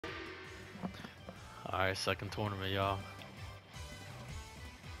Alright, second tournament, y'all.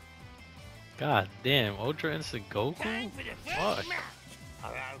 God damn, Ultra Instant Goku? Time for the Fuck. first match.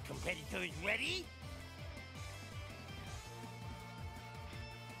 Are our competitors ready?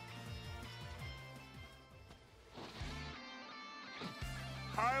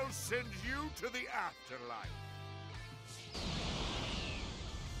 I'll send you to the afterlife.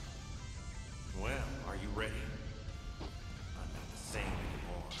 Well, are you ready? I'm not the same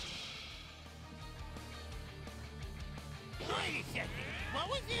anymore. Wait a second. What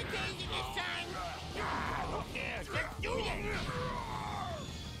was the occasion this time? Who cares? Let's do this.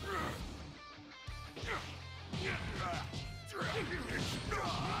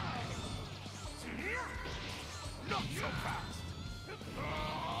 Not so fast.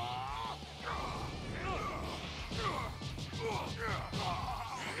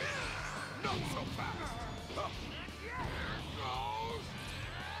 Not so fast.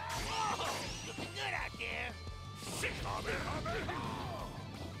 Whoa, looking good out there. Sick of it.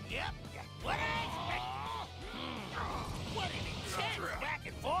 Yep, that's what I expected. What an intense back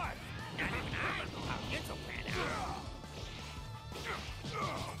and forth. Not even I know how this will pan out.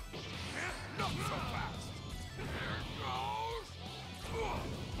 Not so fast.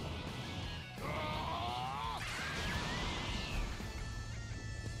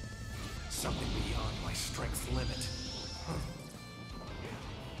 Something beyond my strength's limit.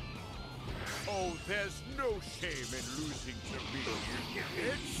 Oh, there's no shame in losing to me.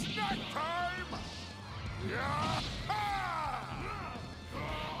 It's snack time! Yah-ha!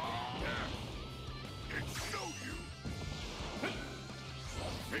 It's no you.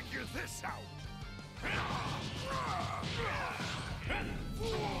 Figure this out.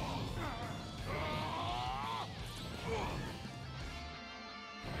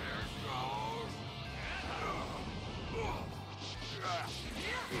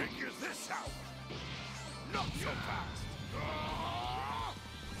 Figure this out. Not so fast.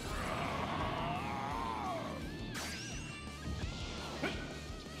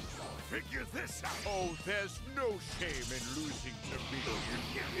 Figure this out. Oh, there's no shame in losing to me.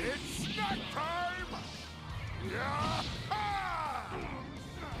 It's snack time! Yah-ha!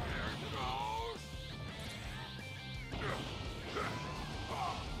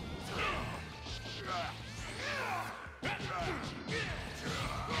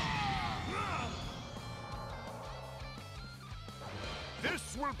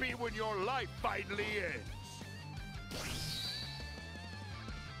 This will be when your life finally ends.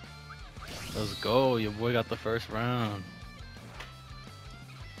 Let's go, your boy got the first round.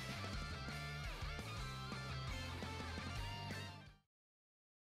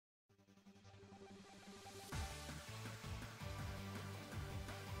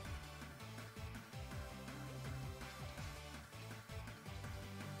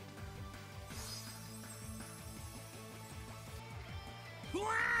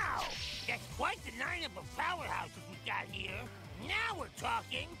 Wow! That's quite the lineup of powerhouses we got here. Now we're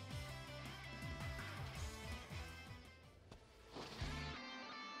talking.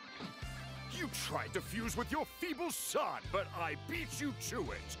 You tried to fuse with your feeble son, but I beat you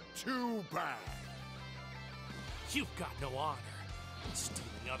to it. Too bad. You've got no honor.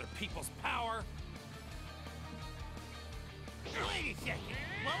 Stealing other people's power. Wait a second.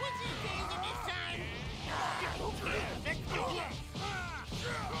 What was the occasion this time? Who cares? Let's do this.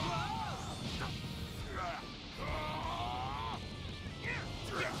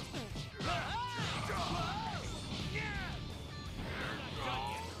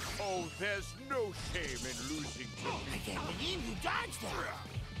 Oh, there's no shame in losing to I me. can't believe you dodged that.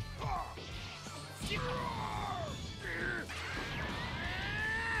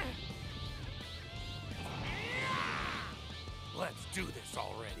 Let's do this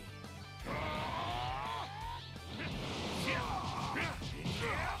already.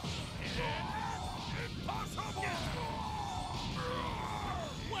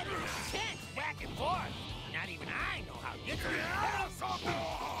 What an intense back and forth. Not even I know how this will pan out.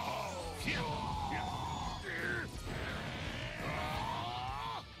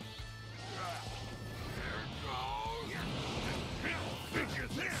 Figure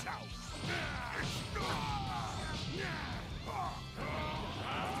this out.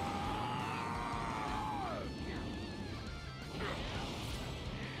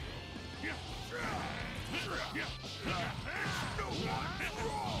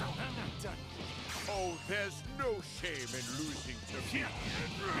 Oh, there's no shame in losing to me.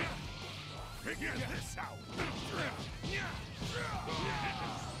 Figure this out.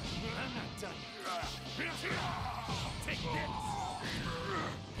 I'm not done. Take this.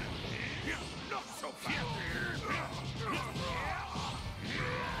 Not so fast.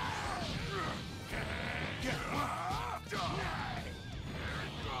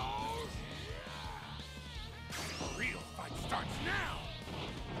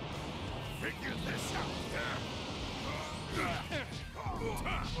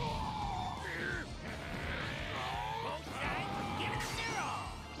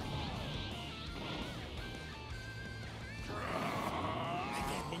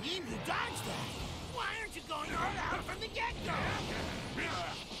 dodged that? Why aren't you going all out from the get-go?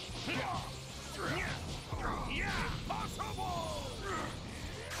 Impossible!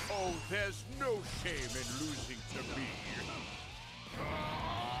 Oh, there's no shame in losing to me.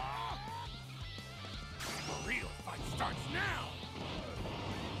 The real fight starts now!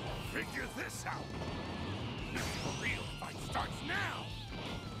 Figure this out. The real fight starts now!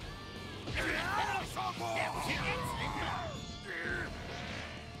 Impossible! That was an excellent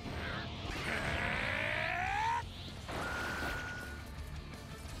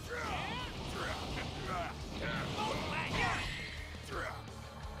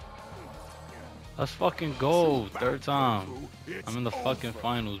Let's fucking go. Third time. I'm in the fucking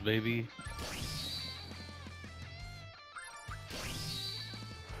finals, baby.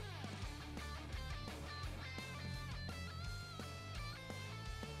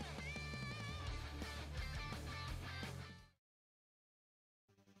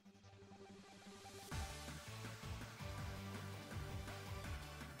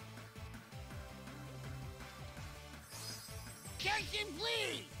 Attention,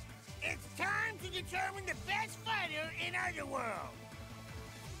 please! It's time to determine the best fighter in Underworld!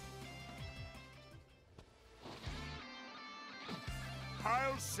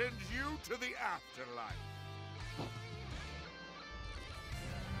 I'll send you to the afterlife.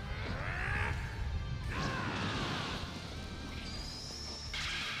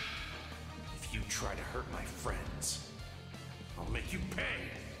 If you try to hurt my friends, I'll make you pay.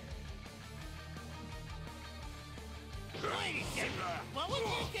 Wait a second. What was the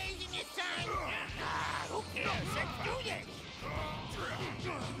occasion this time? Who cares? Let's do this!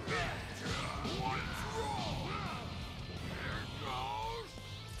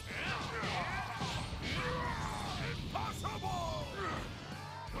 Impossible!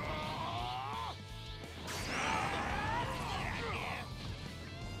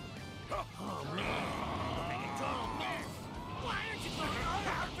 Oh, man. Like a total mess. Why aren't you going all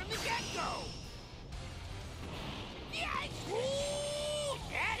out from the get-go? Yikes! Ooh,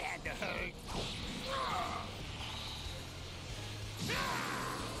 that had to hurt.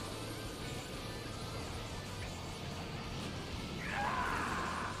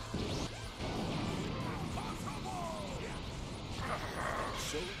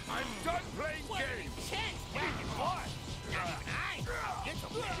 So I'm done playing What an games. intense back and forth. Not even I get the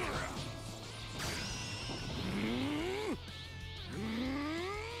winner.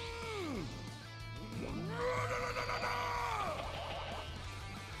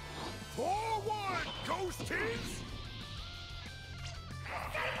 Forward, ghosties!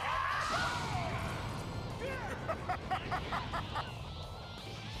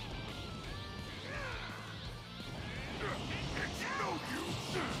 It's no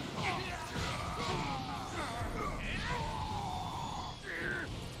use!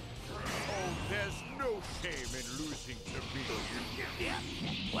 Oh, there's no shame in losing to me. Yep.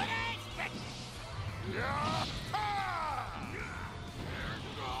 What I expected. Yeah!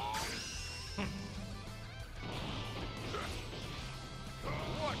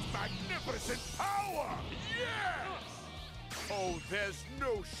 What magnificent power! Yes! Oh, there's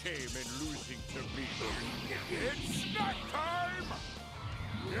no shame in losing to me. It's snack time!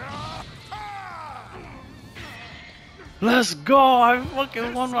 Yeah! Let's go. I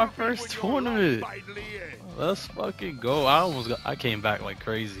fucking won my first When your tournament. life finally ends. Let's fucking go. I came back like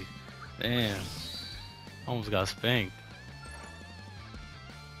crazy. Damn. Almost got spanked.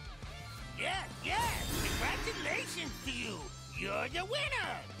 Yes, yes. Congratulations to you. You're the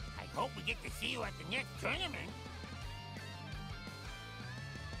winner. I hope we get to see you at the next tournament.